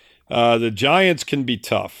 the Giants can be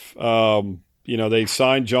tough. They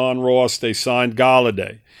signed John Ross, they signed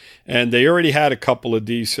Golladay, and they already had a couple of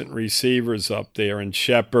decent receivers up there, and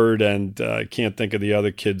Shepard, and I can't think of the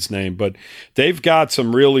other kid's name, but they've got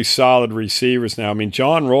some really solid receivers now. I mean,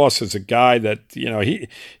 John Ross is a guy that,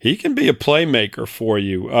 he can be a playmaker for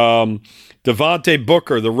you. Devontae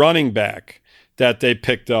Booker, the running back that they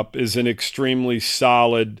picked up, is an extremely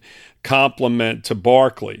solid complement to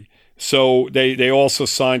Barkley. So they also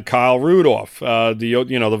signed Kyle Rudolph,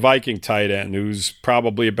 the Viking tight end, who's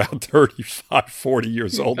probably about 35, 40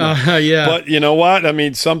 years old now. Yeah. But you know what? I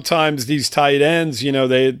mean, sometimes these tight ends,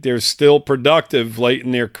 they're still productive late in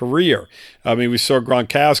their career. I mean, we saw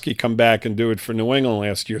Gronkowski come back and do it for New England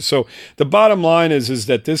last year. So the bottom line is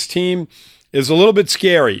that this team is a little bit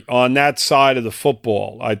scary on that side of the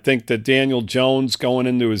football. I think that Daniel Jones, going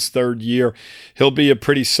into his 3rd year, he'll be a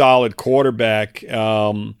pretty solid quarterback.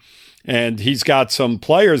 And he's got some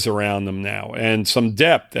players around him now and some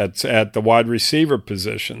depth at the wide receiver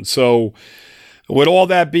position. So with all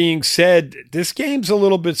that being said, this game's a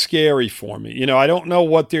little bit scary for me. I don't know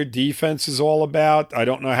what their defense is all about. I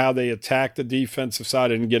don't know how they attack the defensive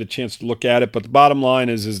side. I didn't get a chance to look at it. But the bottom line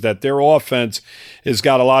is that their offense has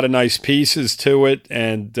got a lot of nice pieces to it.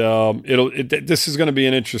 And this is going to be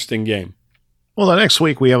an interesting game. Well, the next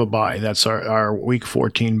week we have a bye. That's our Week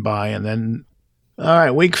 14 bye. And then, all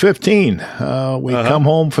right, Week 15, we come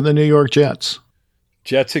home for the New York Jets.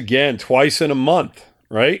 Jets again, twice in a month,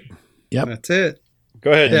 right? Yep. That's it.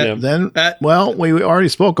 Go ahead, Jim. Then, we already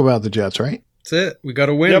spoke about the Jets, right? That's it. We got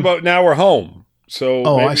to win. Yeah, but now we're home. So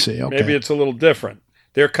I see. Okay. Maybe it's a little different.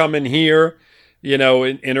 They're coming here, in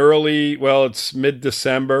early, it's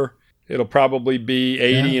mid-December. It'll probably be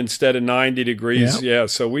 80 instead of 90 degrees. Yeah,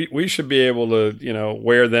 so we should be able to,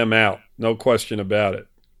 wear them out. No question about it.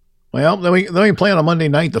 Well, then we play on a Monday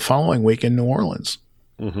night the following week in New Orleans.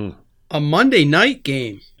 Mm-hmm. A Monday night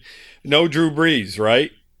game. No Drew Brees,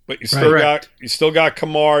 right? But you still got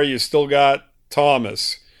Kamara, you still got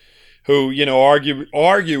Thomas, who,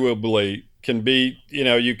 arguably can be,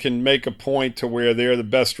 you can make a point to where they're the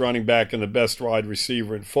best running back and the best wide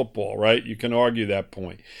receiver in football, right? You can argue that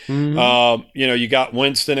point. Mm-hmm. You got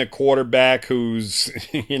Winston at quarterback who's,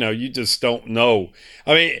 you just don't know.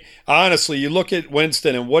 I mean, honestly, you look at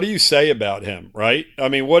Winston and what do you say about him, right? I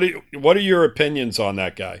mean, what are your opinions on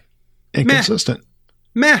that guy? Inconsistent.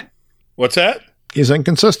 Meh. What's that? He's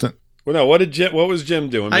inconsistent. Well, no. What was Jim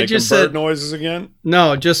doing? Making bird noises again?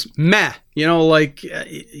 No, just meh. He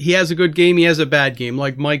has a good game, he has a bad game.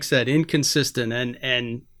 Like Mike said, inconsistent,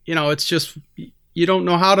 and it's just you don't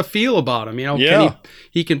know how to feel about him.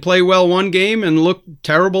 He can play well one game and look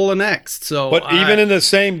terrible the next. So, but even in the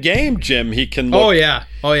same game, Jim, he can look.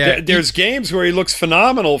 Oh yeah. There's games where he looks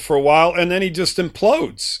phenomenal for a while, and then he just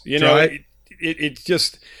implodes. Right. It's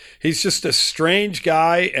just. He's just a strange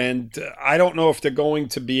guy, and I don't know if they're going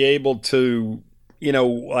to be able to,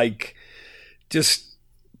 just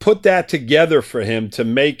put that together for him to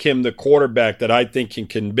make him the quarterback that I think he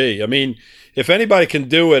can be. I mean, if anybody can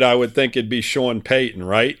do it, I would think it'd be Sean Payton,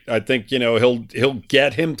 right? I think, he'll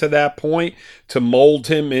get him to that point to mold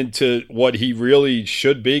him into what he really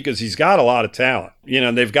should be because he's got a lot of talent.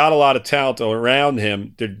 And they've got a lot of talent around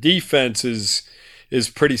him. Their defense is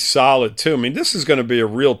pretty solid too. I mean, this is going to be a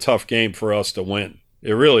real tough game for us to win.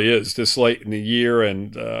 It really is this late in the year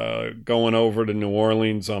and going over to New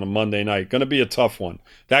Orleans on a Monday night. Going to be a tough one.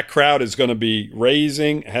 That crowd is going to be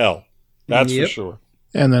raising hell. That's for sure.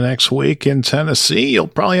 And the next week in Tennessee, you'll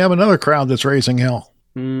probably have another crowd that's raising hell.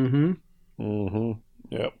 Mm-hmm. Mm-hmm.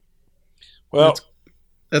 Yep. Well,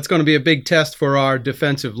 that's going to be a big test for our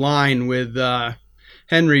defensive line with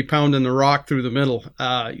Henry pounding the rock through the middle.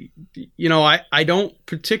 I don't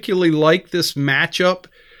particularly like this matchup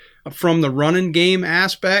from the running game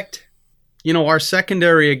aspect. Our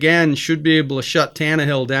secondary, again, should be able to shut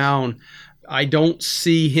Tannehill down. I don't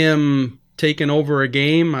see him taking over a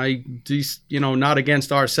game. Not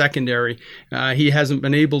against our secondary. He hasn't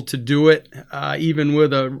been able to do it, even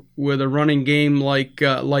with a running game like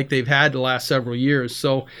they've had the last several years.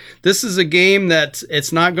 So this is a game that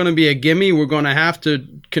it's not going to be a gimme. We're going to have to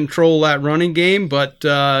control that running game, but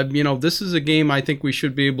this is a game I think we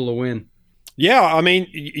should be able to win. Yeah, I mean,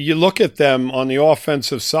 you look at them on the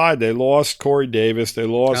offensive side. They lost Corey Davis. They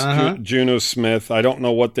lost Juno Smith. I don't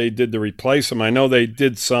know what they did to replace him. I know they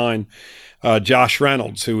did sign Josh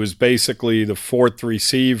Reynolds, who was basically the fourth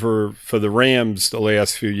receiver for the Rams the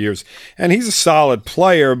last few years. And he's a solid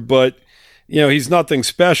player, but he's nothing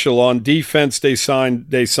special. On defense, they signed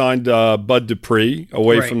Bud Dupree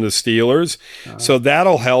away from the Steelers. So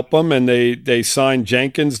that'll help them. And they signed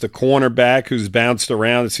Jenkins, the cornerback, who's bounced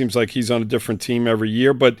around. It seems like he's on a different team every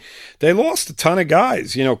year. But they lost a ton of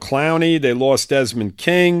guys. Clowney, they lost Desmond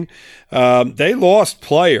King. They lost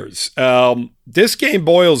players. This game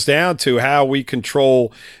boils down to how we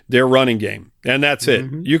control their running game. And that's it.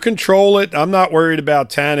 You control it. I'm not worried about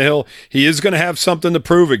Tannehill. He is going to have something to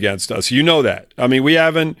prove against us. You know that. I mean, we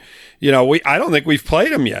haven't, I don't think we've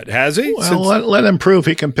played him yet, has he? Well, let him prove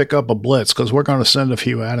he can pick up a blitz because we're going to send a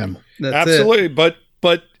few at him. Absolutely.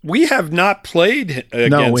 But we have not played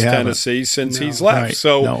against Tennessee since he's left. Right.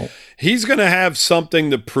 So he's going to have something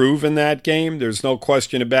to prove in that game. There's no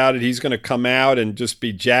question about it. He's going to come out and just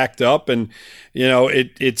be jacked up. And,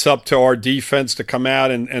 it's up to our defense to come out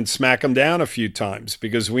and smack him down a few times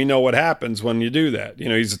because we know what happens when you do that.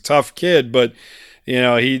 He's a tough kid, but,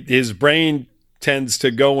 his brain tends to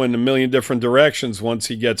go in a million different directions once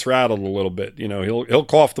he gets rattled a little bit. He'll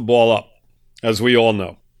cough the ball up, as we all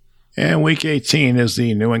know. And week 18 is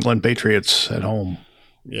the New England Patriots at home.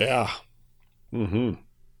 Yeah.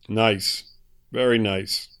 Nice. Very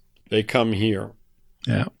nice. They come here.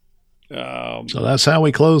 Yeah. So that's how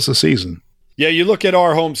we close the season. Yeah, you look at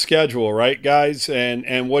our home schedule, right, guys?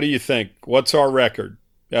 And what do you think? What's our record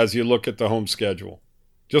as you look at the home schedule?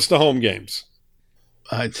 Just the home games.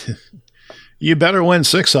 You better win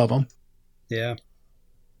 6 of them. Yeah.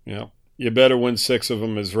 Yeah. You better win 6 of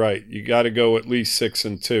them is right. You got to go at least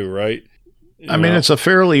 6-2, right? I mean, it's a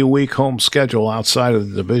fairly weak home schedule outside of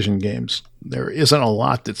the division games. There isn't a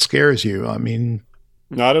lot that scares you. I mean,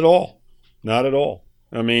 not at all. Not at all.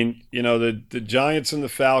 I mean, the Giants and the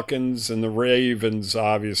Falcons and the Ravens,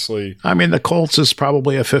 obviously. I mean, the Colts is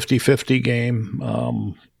probably a 50-50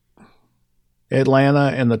 game.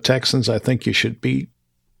 Atlanta and the Texans, I think you should beat.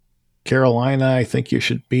 Carolina, I think you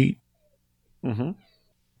should beat. Mm-hmm.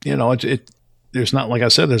 There's not, like I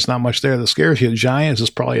said, there's not much there that scares you. The Giants is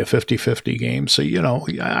probably a 50-50 game. So,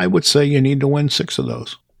 I would say you need to win 6 of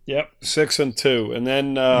those. Yep, 6-2. And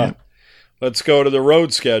then let's go to the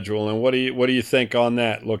road schedule. And what do you think on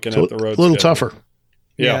that, looking at the road schedule? A little tougher.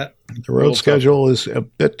 Yeah. The road schedule is a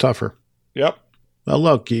bit tougher. Yep. Well,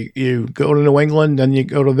 look, you go to New England, then you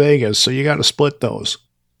go to Vegas, so you got to split those.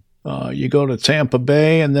 You go to Tampa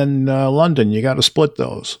Bay and then London, you got to split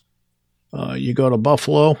those. You go to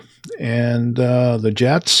Buffalo and the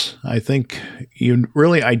Jets. I think you'd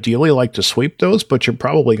really ideally like to sweep those, but you're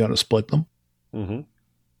probably going to split them. Mm-hmm.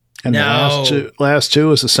 And the last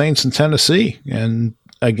two is the Saints and Tennessee, and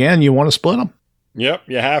again, you want to split them. Yep,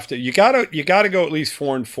 you have to. You got to go at least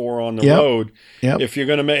 4-4 on the road if you're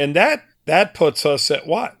going to make. And that puts us at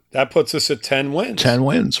what? That puts us at 10 wins. 10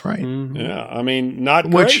 wins, right? Mm-hmm. Yeah, I mean,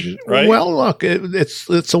 not great, right? Well, look, it's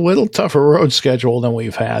a little tougher road schedule than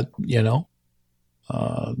we've had. The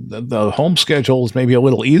home schedule is maybe a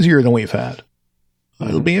little easier than we've had. Mm-hmm.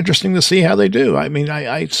 It'll be interesting to see how they do. I mean,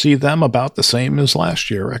 I see them about the same as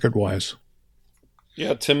last year, record-wise.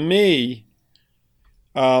 Yeah, to me,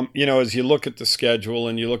 as you look at the schedule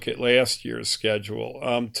and you look at last year's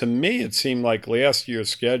schedule, to me it seemed like last year's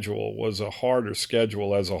schedule was a harder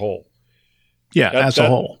schedule as a whole. Yeah, as a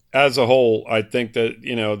whole. As a whole, I think that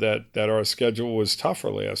that our schedule was tougher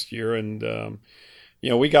last year, and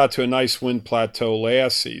we got to a nice win plateau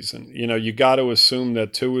last season. You got to assume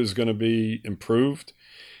that Tua is going to be improved.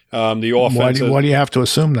 The offense. Why do you have to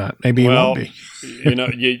assume that? Maybe he won't be.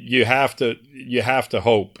 You have to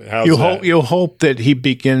hope. You hope that he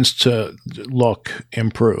begins to look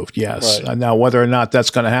improved. Yes. Right. Now, whether or not that's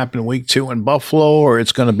going to happen week 2 in Buffalo, or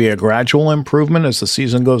it's going to be a gradual improvement as the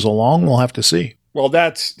season goes along, we'll have to see. Well,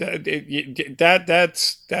 that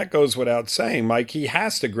goes without saying, Mike. He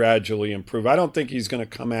has to gradually improve. I don't think he's going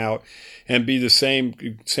to come out and be the same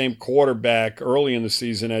quarterback early in the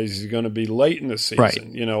season as he's going to be late in the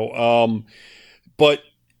season. Right. But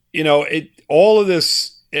all of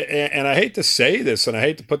this, and I hate to say this, and I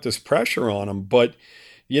hate to put this pressure on him, but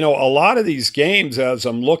a lot of these games, as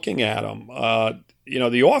I'm looking at them,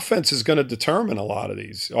 the offense is going to determine a lot of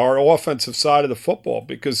these, our offensive side of the football,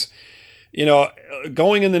 because.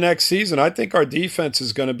 Going in the next season, I think our defense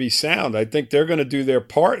is going to be sound. I think they're going to do their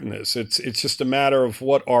part in this. It's just a matter of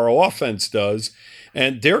what our offense does,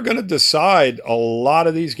 and they're going to decide a lot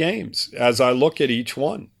of these games as I look at each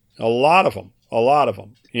one. A lot of them.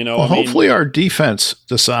 Hopefully our defense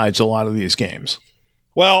decides a lot of these games.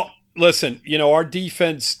 Well, listen, our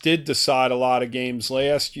defense did decide a lot of games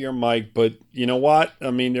last year, Mike, but you know what?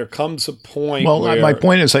 I mean, there comes a point where... my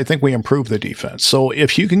point is I think we improved the defense. So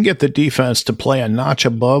if you can get the defense to play a notch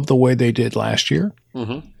above the way they did last year,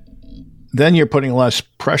 mm-hmm. then you're putting less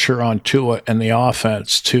pressure on Tua and the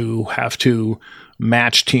offense to have to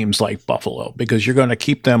match teams like Buffalo, because you're going to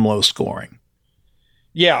keep them low scoring.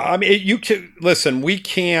 Yeah, I mean,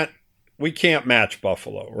 we can't match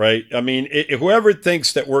Buffalo, right? I mean, whoever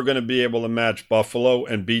thinks that we're going to be able to match Buffalo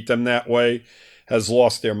and beat them that way has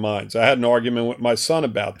lost their minds. I had an argument with my son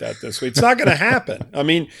about that this week. It's not going to happen. I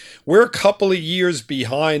mean, we're a couple of years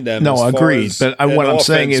behind them. No, agreed. But what I'm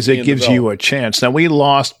saying is it gives you a chance. Now, we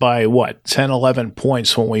lost by, 10, 11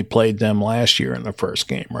 points when we played them last year in the first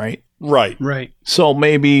game, right? Right. So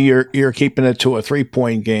maybe you're keeping it to a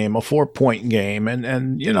 3-point game, a 4-point game, and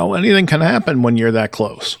anything can happen when you're that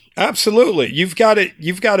close. Absolutely. You've got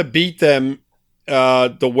to beat them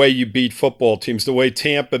the way you beat football teams, the way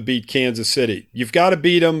Tampa beat Kansas City. You've got to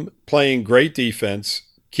beat them playing great defense,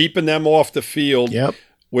 keeping them off the field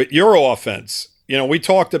with your offense. We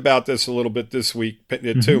talked about this a little bit this week too,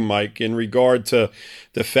 mm-hmm. Mike, in regard to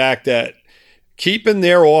the fact that keeping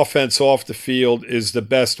their offense off the field is the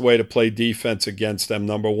best way to play defense against them,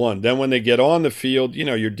 number one. Then when they get on the field,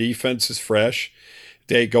 your defense is fresh.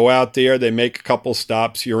 They go out there, they make a couple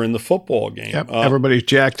stops, you're in the football game. Yep. Everybody's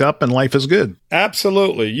jacked up and life is good.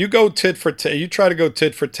 Absolutely. You go tit for tat. You try to go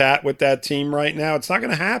tit for tat with that team right now, it's not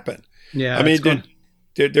going to happen. Yeah. I mean,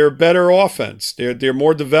 they're a better offense. They're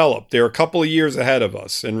more developed. They're a couple of years ahead of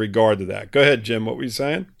us in regard to that. Go ahead, Jim. What were you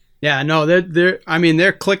saying? Yeah, no,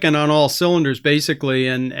 they're clicking on all cylinders basically,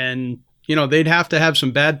 and they'd have to have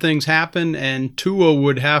some bad things happen, and Tua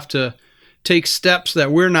would have to take steps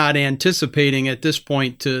that we're not anticipating at this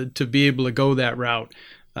point to be able to go that route.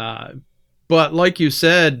 But like you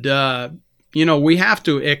said, we have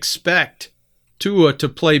to expect Tua to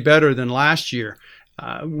play better than last year.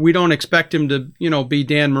 We don't expect him to, be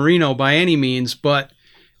Dan Marino by any means, but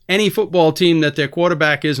any football team that their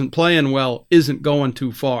quarterback isn't playing well isn't going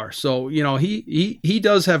too far. So, he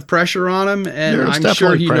does have pressure on him, and There's I'm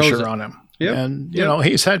sure he knows it. pressure on him. Yep. And,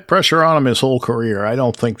 he's had pressure on him his whole career. I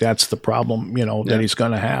don't think that's the problem, that he's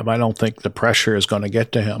going to have. I don't think the pressure is going to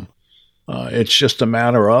get to him. It's just a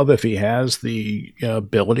matter of if he has the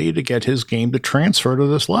ability to get his game to transfer to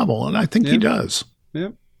this level. And I think he does.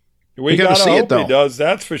 Yep. We got to see it, though. He does,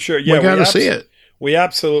 that's for sure. Yeah, we got to see it. We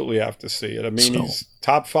absolutely have to see it. I mean, he's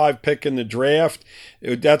top 5 pick in the draft.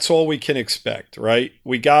 That's all we can expect, right?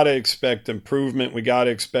 We got to expect improvement. We got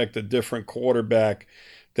to expect a different quarterback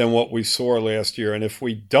than what we saw last year. And if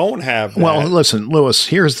we don't have that... Well, listen, Lewis,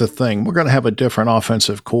 here's the thing. We're going to have a different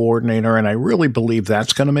offensive coordinator, and I really believe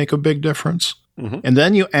that's going to make a big difference. Mm-hmm. And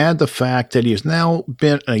then you add the fact that he's now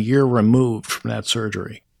been a year removed from that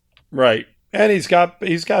surgery. Right. And he's got some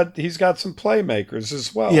playmakers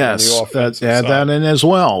as well. Yes, on the offensive add side. that in as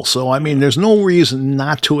well. So, I mean, there's no reason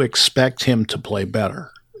not to expect him to play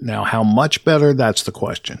better. Now, how much better, that's the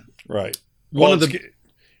question. Right.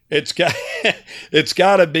 It's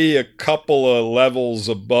got to be a couple of levels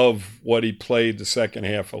above what he played the second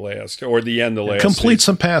half of last or the end of last. Complete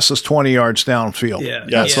season. some passes 20 yards downfield. Yeah,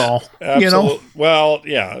 that's all. Absolutely. Well,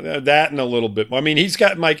 yeah, that and a little bit. I mean, he's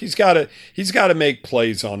got to make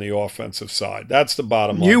plays on the offensive side. That's the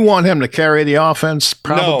bottom line. You want him to carry the offense?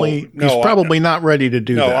 Probably. No, he's probably not ready to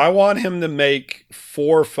do that. No, I want him to make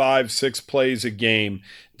 4, 5, 6 plays a game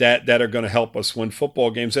that are going to help us win football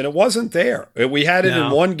games. And it wasn't there. We had it in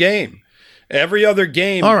one game. Every other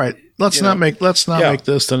game. All right. Let's not make this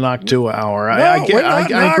the Knock 2 hour. No, I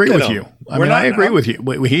agree with you. I agree with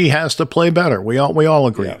you. He has to play better. We all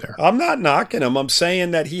agree there. I'm not knocking him. I'm saying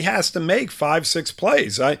that he has to make 5, 6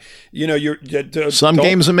 plays. Some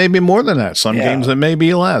games it may be more than that. Some games it may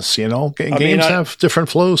be less. Games have different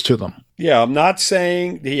flows to them. Yeah, I'm not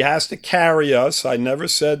saying he has to carry us. I never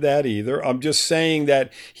said that either. I'm just saying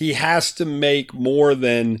that he has to make more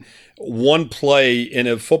than one play in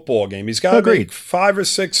a football game. He's got to make 5 or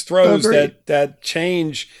 6 throws that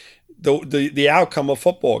change the outcome of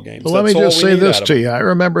football games. Well, let me just say this to you. I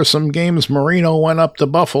remember some games Marino went up to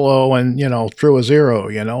Buffalo and, threw a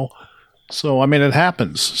 0, So, I mean, it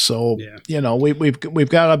happens. So, we've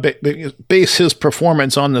got to base his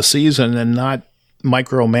performance on the season and not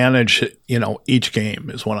micromanage, each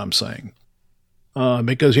game is what I'm saying.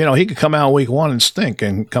 Because, he could come out week 1 and stink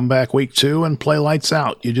and come back week 2 and play lights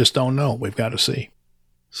out. You just don't know. We've got to see.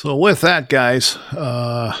 So with that, guys,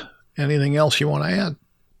 anything else you want to add?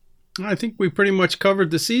 I think we pretty much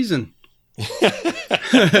covered the season. I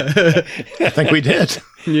think we did.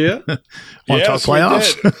 Yeah. Want to talk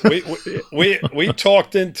playoffs? We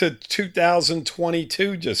talked into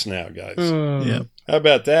 2022 just now, guys. Yeah. How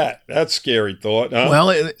about that? That's a scary thought. Huh?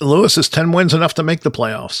 Well, Lewis, is 10 wins enough to make the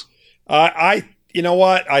playoffs? You know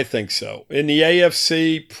what? I think so. In the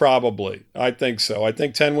AFC, probably. I think so. I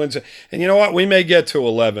think 10 wins. And you know what? We may get to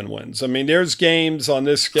 11 wins. I mean, there's games on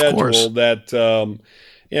this schedule that,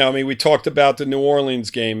 we talked about the New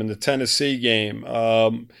Orleans game and the Tennessee game.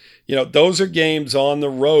 Those are games on the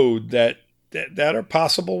road that are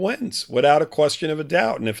possible wins without a question of a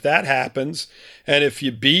doubt. And if that happens, and if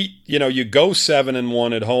you beat, you go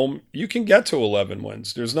 7-1 at home, you can get to 11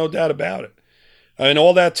 wins. There's no doubt about it. I mean,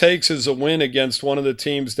 all that takes is a win against one of the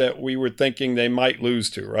teams that we were thinking they might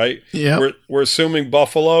lose to, right? Yeah. We're assuming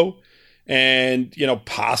Buffalo and,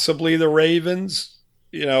 possibly the Ravens,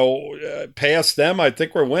 past them. I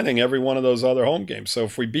think we're winning every one of those other home games. So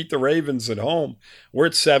if we beat the Ravens at home, we're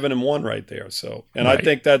at 7-1 right there. So, I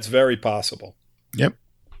think that's very possible. Yep.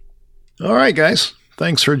 All right, guys.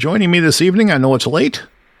 Thanks for joining me this evening. I know it's late.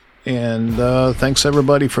 And thanks,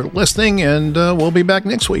 everybody, for listening. And we'll be back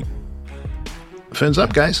next week. Fins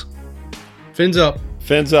up, guys. Fins up.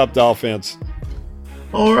 Fins up, Dolphins.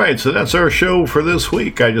 All right, so that's our show for this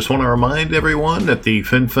week. I just want to remind everyone that the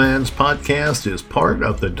FinFans podcast is part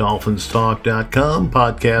of the DolphinsTalk.com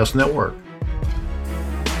podcast network.